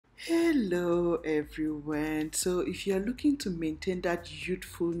Hello everyone. So if you're looking to maintain that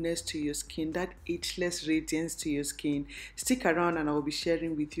youthfulness to your skin, that ageless radiance to your skin, stick around and I will be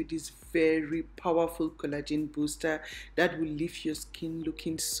sharing with you this very powerful collagen booster that will leave your skin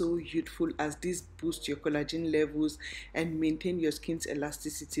looking so youthful as this boosts your collagen levels and maintain your skin's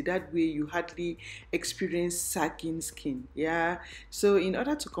elasticity. That way you hardly experience sagging skin. Yeah. So in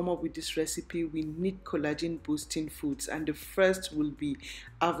order to come up with this recipe, we need collagen boosting foods, and the first will be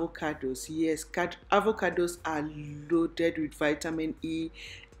avocados. Yes, avocados are loaded with vitamin E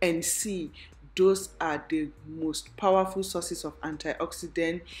and C. Those are the most powerful sources of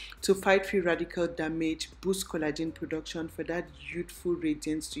antioxidant to fight free radical damage, boost collagen production for that youthful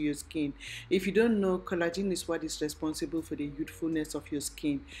radiance to your skin. If you don't know, collagen is what is responsible for the youthfulness of your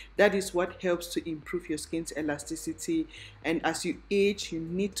skin. That is what helps to improve your skin's elasticity, and as you age you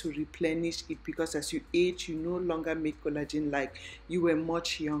need to replenish it, because as you age you no longer make collagen like you were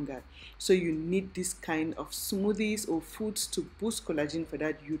much younger. So you need this kind of smoothies or foods to boost collagen for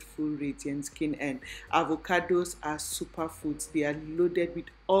that youthful radiant skin. And avocados are superfoods. They are loaded with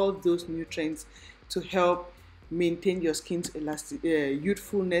all those nutrients to help maintain your skin's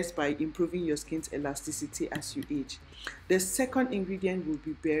youthfulness by improving your skin's elasticity as you age. The second ingredient will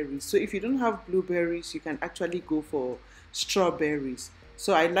be berries. So if you don't have blueberries, you can actually go for strawberries.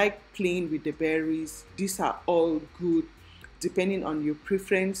 So I like playing with the berries. These are all good depending on your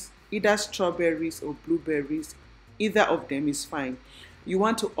preference, either strawberries or blueberries. Either of them is fine. You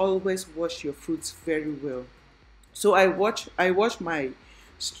want to always wash your fruits very well. So I wash my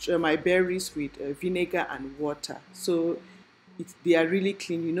berries with vinegar and water. So they are really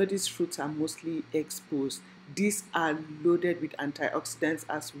clean. You know, these fruits are mostly exposed. These are loaded with antioxidants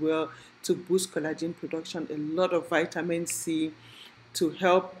as well to boost collagen production, a lot of vitamin C to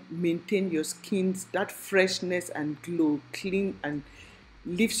help maintain your skin's that freshness and glow, clean, and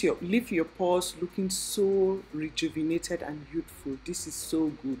leave your pores looking so rejuvenated and youthful. This is so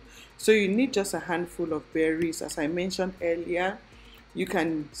good. So you need just a handful of berries. As I mentioned earlier, you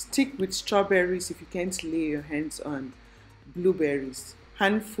can stick with strawberries if you can't lay your hands on blueberries.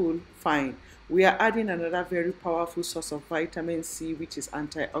 Handful, fine. We are adding another very powerful source of vitamin C, which is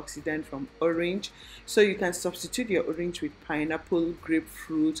antioxidant, from orange. So you can substitute your orange with pineapple,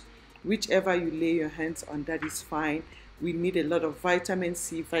 grapefruit, whichever you lay your hands on, that is fine. We need a lot of vitamin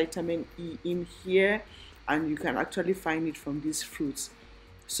C, vitamin E in here, and you can actually find it from these fruits.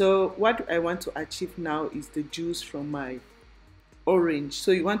 So what I want to achieve now is the juice from my orange.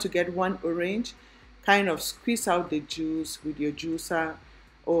 So you want to get one orange, kind of squeeze out the juice with your juicer,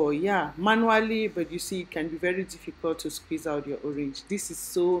 or yeah, manually, but you see it can be very difficult to squeeze out your orange. This is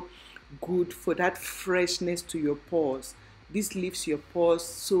so good for that freshness to your pores. This leaves your pores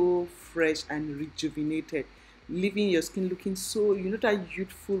so fresh and rejuvenated, leaving your skin looking so, that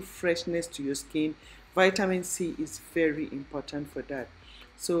youthful freshness to your skin. Vitamin C is very important for that.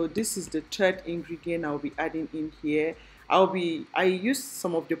 So this is the third ingredient I'll be adding in here. I use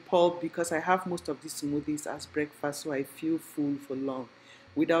some of the pulp because I have most of these smoothies as breakfast, so I feel full for long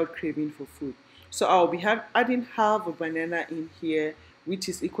without craving for food. So I'll be adding half a banana in here, which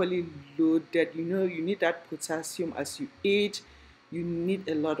is equally loaded. You need that potassium as you age. You need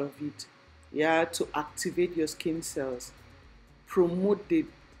a lot of it, yeah, to activate your skin cells, promote the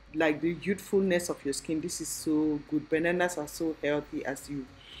youthfulness of your skin. This is so good. Bananas are so healthy as you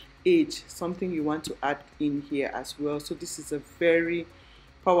age, something you want to add in here as well. So this is a very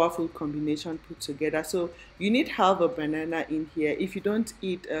powerful combination put together. So you need half a banana in here. If you don't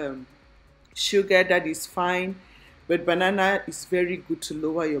eat sugar, that is fine, but banana is very good to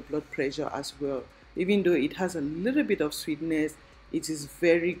lower your blood pressure as well. Even though it has a little bit of sweetness, it is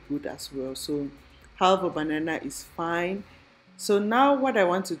very good as well. So half a banana is fine. So now what I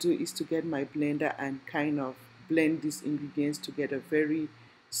want to do is to get my blender and kind of blend these ingredients to get a very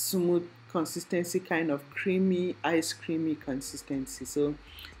smooth consistency, kind of creamy, ice creamy consistency. So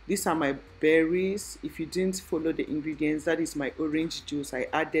these are my berries. If you didn't follow the ingredients, that is my orange juice. I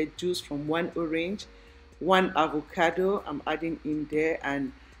added juice from one orange, one avocado I'm adding in there,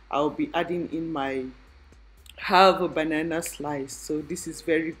 and I'll be adding in my half a banana slice. So this is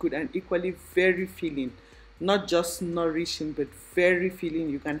very good and equally very filling, not just nourishing but very filling.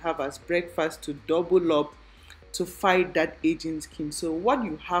 You can have as breakfast to double up to fight that aging skin. So what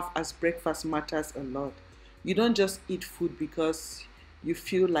you have as breakfast matters a lot. You don't just eat food because you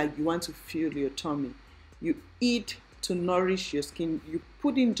feel like you want to fill your tummy. You eat to nourish your skin. You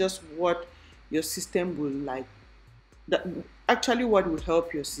put in just what your system will like, that actually what will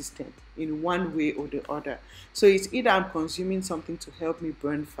help your system in one way or the other. So it's either I'm consuming something to help me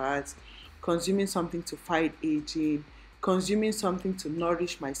burn fats, consuming something to fight aging, consuming something to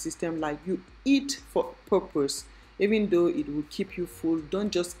nourish my system. Like, you eat for purpose, even though it will keep you full.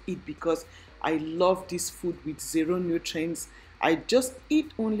 Don't just eat because I love this food with zero nutrients. I just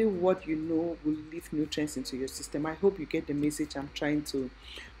eat only what you know will leave nutrients into your system. I hope you get the message I'm trying to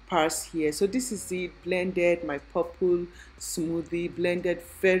pass here. So this is it, blended, my purple smoothie, blended,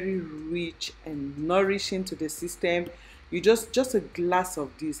 very rich and nourishing to the system. You just a glass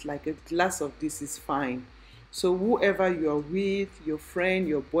of this, like a glass of this is fine. So whoever you are with, your friend,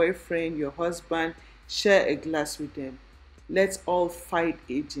 your boyfriend, your husband, share a glass with them. Let's all fight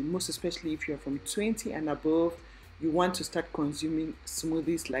aging, most especially if you're from 20 and above. You want to start consuming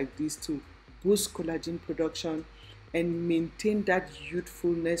smoothies like this to boost collagen production and maintain that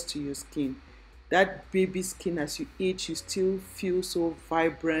youthfulness to your skin. That baby skin, as you age, you still feel so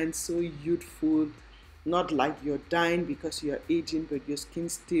vibrant, so youthful. Not like you're dying because you're aging, but your skin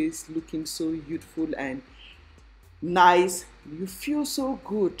stays looking so youthful and nice. You feel so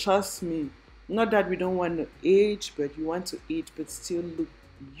good, trust me. Not that we don't want to age, but you want to age but still look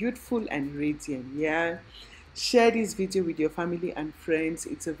youthful and radiant. Yeah, share this video with your family and friends.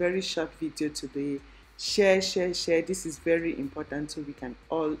 It's a very short video today. Share, share, share. This is very important so we can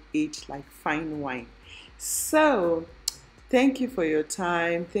all age like fine wine. So thank you for your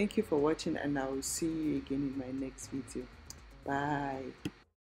time, thank you for watching, and I will see you again in my next video. Bye.